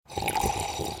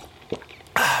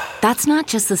That's not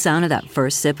just the sound of that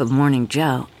first sip of Morning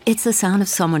Joe. It's the sound of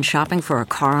someone shopping for a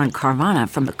car on Carvana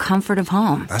from the comfort of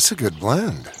home. That's a good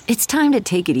blend. It's time to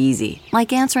take it easy,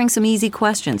 like answering some easy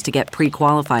questions to get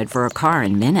pre-qualified for a car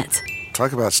in minutes.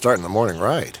 Talk about starting the morning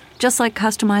right. Just like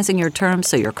customizing your terms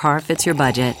so your car fits your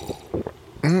budget.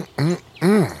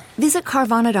 Visit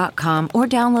Carvana.com or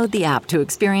download the app to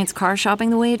experience car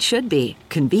shopping the way it should be.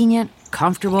 Convenient,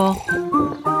 comfortable.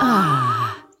 Ah.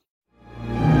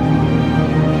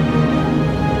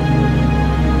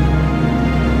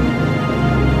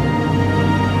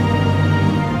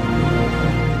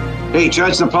 Hey,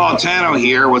 Judge Napolitano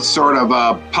here with sort of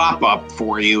a pop-up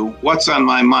for you. What's on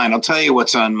my mind? I'll tell you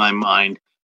what's on my mind.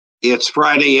 It's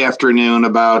Friday afternoon,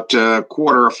 about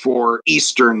 3:45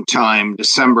 Eastern Time,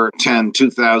 December 10,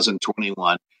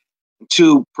 2021.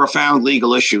 Two profound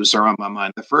legal issues are on my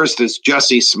mind. The first is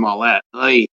Jussie Smollett.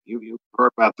 Hey, you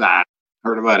heard about that,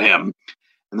 heard about him.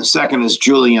 And the second is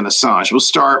Julian Assange. We'll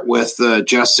start with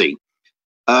Jussie.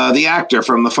 The actor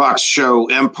from the Fox show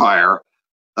Empire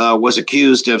was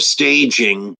accused of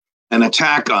staging an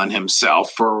attack on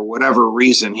himself for whatever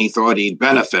reason he thought he'd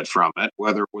benefit from it,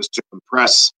 whether it was to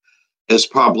impress his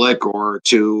public or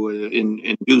to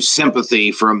induce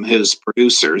sympathy from his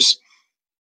producers.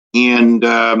 And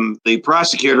the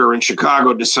prosecutor in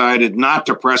Chicago decided not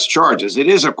to press charges. It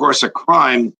is, of course, a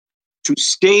crime to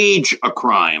stage a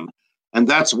crime, and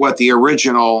that's what the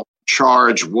original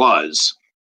charge was.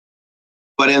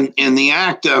 But in the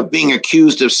act of being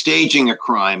accused of staging a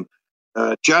crime,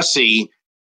 Jussie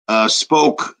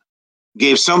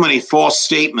gave so many false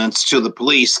statements to the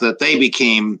police that they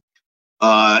became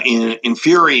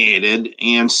infuriated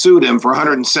and sued him for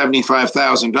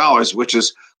 $175,000, which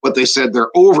is what they said their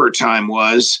overtime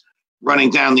was, running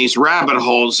down these rabbit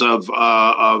holes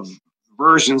of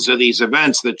versions of these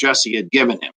events that Jussie had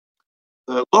given him.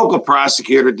 The local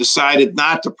prosecutor decided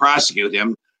not to prosecute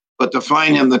him, but to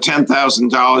fine him the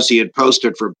 $10,000 he had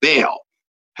posted for bail.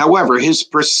 However, his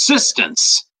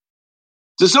persistence,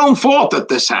 it's his own fault that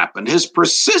this happened, his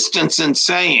persistence in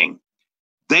saying,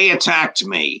 they attacked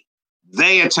me,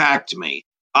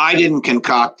 I didn't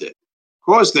concoct it,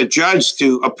 caused the judge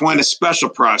to appoint a special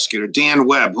prosecutor, Dan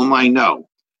Webb, whom I know.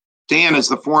 Dan is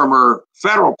the former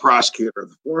federal prosecutor,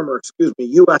 the former,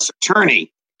 U.S.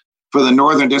 attorney for the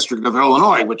Northern District of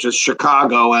Illinois, which is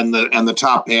Chicago and the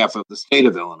top half of the state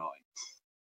of Illinois.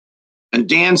 And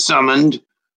Dan summoned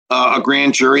a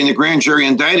grand jury, and the grand jury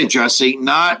indicted Jussie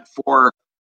not for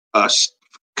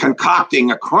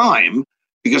concocting a crime,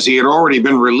 because he had already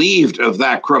been relieved of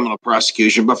that criminal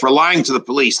prosecution, but for lying to the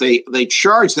police. They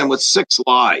charged them with 6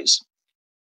 lies.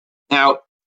 Now,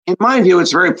 in my view,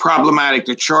 it's very problematic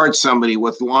to charge somebody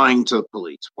with lying to the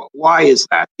police. Well, why is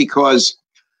that? Because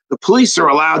the police are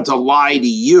allowed to lie to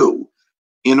you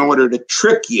in order to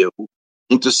trick you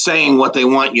into saying what they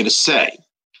want you to say.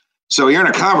 So you're in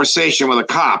a conversation with a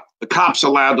cop. The cop's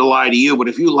allowed to lie to you, but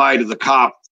if you lie to the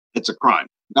cop, it's a crime.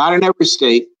 Not in every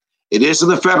state. It is in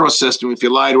the federal system if you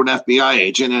lie to an FBI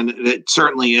agent, and it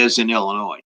certainly is in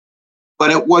Illinois.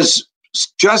 But it was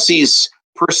Jussie's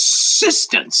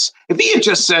persistence. If he had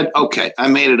just said, okay, I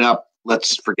made it up,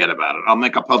 let's forget about it. I'll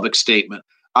make a public statement.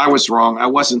 I was wrong. I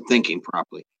wasn't thinking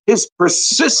properly. His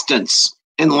persistence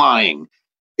in lying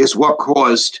is what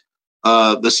caused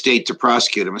the state to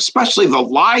prosecute him, especially the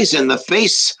lies in the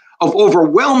face of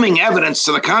overwhelming evidence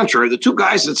to the contrary. The 2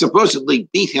 guys that supposedly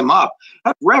beat him up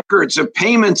had records of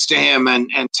payments to him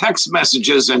and text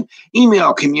messages and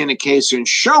email communication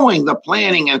showing the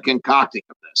planning and concocting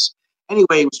of this.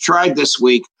 Anyway, he was tried this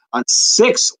week on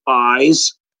 6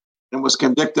 lies and was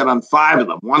convicted on 5 of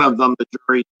them. One of them, the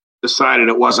jury decided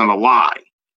it wasn't a lie.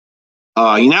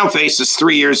 He now faces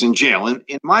 3 years in jail. And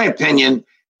in my opinion,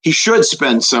 he should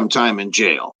spend some time in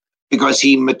jail because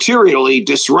he materially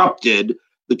disrupted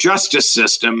the justice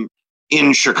system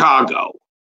in Chicago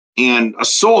and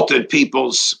assaulted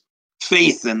people's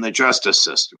faith in the justice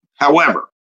system. However,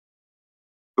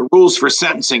 the rules for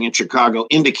sentencing in Chicago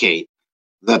indicate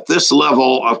that this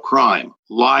level of crime,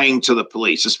 lying to the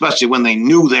police, especially when they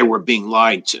knew they were being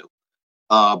lied to,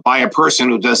 by a person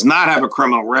who does not have a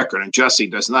criminal record, and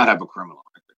Jussie does not have a criminal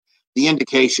record, the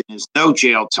indication is no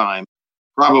jail time,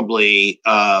 probably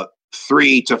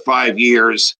 3 to 5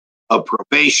 years of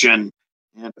probation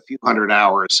and a few hundred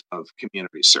hours of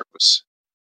community service.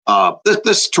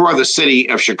 This tore the city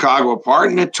of Chicago apart,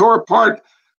 and it tore apart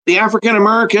the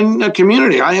African-American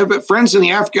community. I have friends in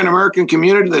the African-American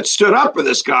community that stood up for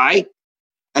this guy,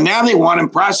 and now they want him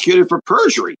prosecuted for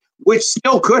perjury, which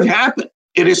still could happen.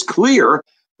 It is clear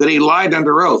that he lied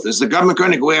under oath. Is the government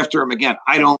going to go after him again?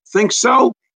 I don't think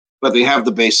so, but they have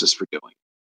the basis for doing it.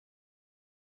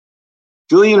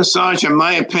 Julian Assange, in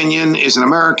my opinion, is an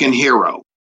American hero.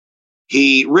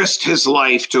 He risked his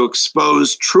life to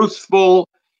expose truthful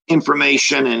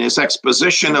information, and his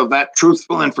exposition of that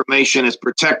truthful information is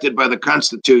protected by the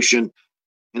Constitution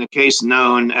in a case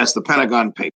known as the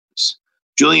Pentagon Papers.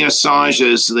 Julian Assange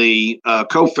is the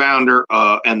co-founder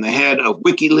and the head of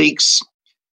WikiLeaks.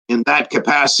 In that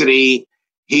capacity,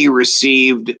 he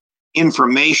received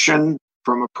information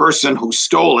from a person who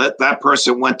stole it. That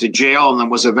person went to jail and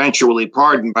then was eventually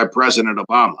pardoned by President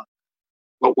Obama.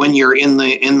 But when you're in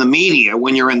the media,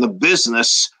 when you're in the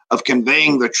business of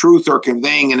conveying the truth or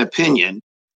conveying an opinion,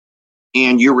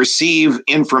 and you receive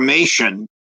information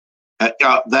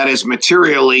that is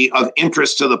materially of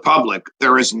interest to the public,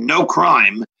 there is no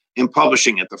crime in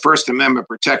publishing it. The First Amendment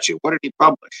protects you. What did he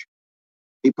publish?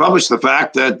 He published the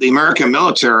fact that the American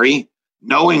military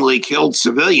knowingly killed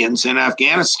civilians in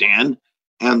Afghanistan,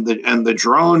 and the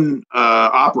drone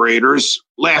operators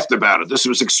laughed about it. This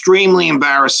was extremely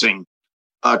embarrassing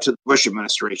to the Bush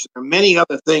administration. There are many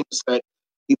other things that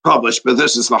he published, but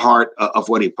this is the heart of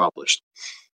what he published.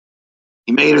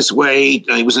 He made his way,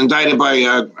 he was indicted by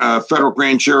a federal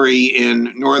grand jury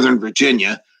in Northern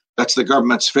Virginia. That's the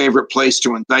government's favorite place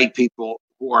to indict people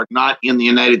who are not in the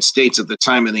United States at the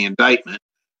time of the indictment,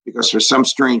 because for some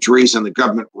strange reason, the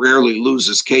government rarely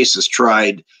loses cases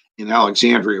tried in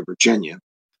Alexandria, Virginia.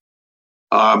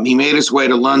 He made his way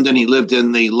to London. He lived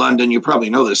in the London, you probably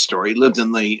know this story, he lived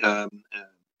in the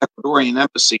Ecuadorian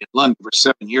embassy in London for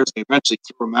 7 years. They eventually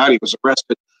threw him out. He was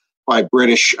arrested by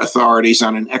British authorities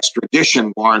on an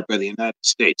extradition warrant by the United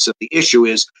States. So the issue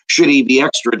is, should he be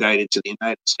extradited to the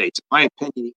United States? In my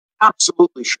opinion, he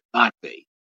absolutely should not be.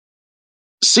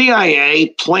 The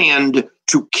CIA planned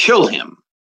to kill him,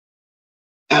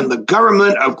 and the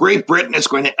government of Great Britain is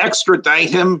going to extradite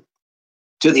him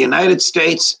to the United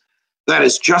States. That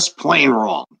is just plain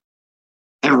wrong.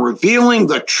 And revealing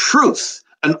the truth,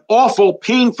 an awful,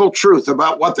 painful truth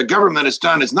about what the government has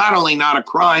done, is not only not a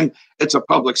crime, it's a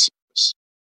public service.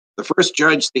 The first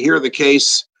judge to hear the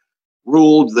case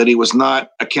ruled that he was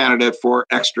not a candidate for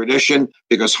extradition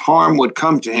because harm would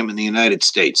come to him in the United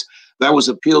States. That was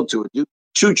appealed to a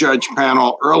two-judge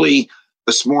panel early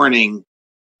this morning,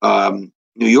 New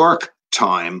York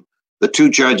time. The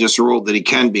two judges ruled that he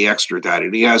can be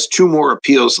extradited. He has 2 more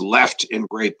appeals left in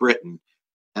Great Britain,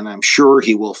 and I'm sure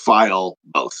he will file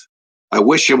both. I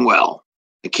wish him well.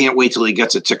 I can't wait till he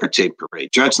gets a ticker tape parade.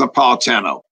 Judge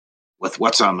Napolitano with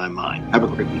What's on My Mind. Have a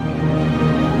great weekend.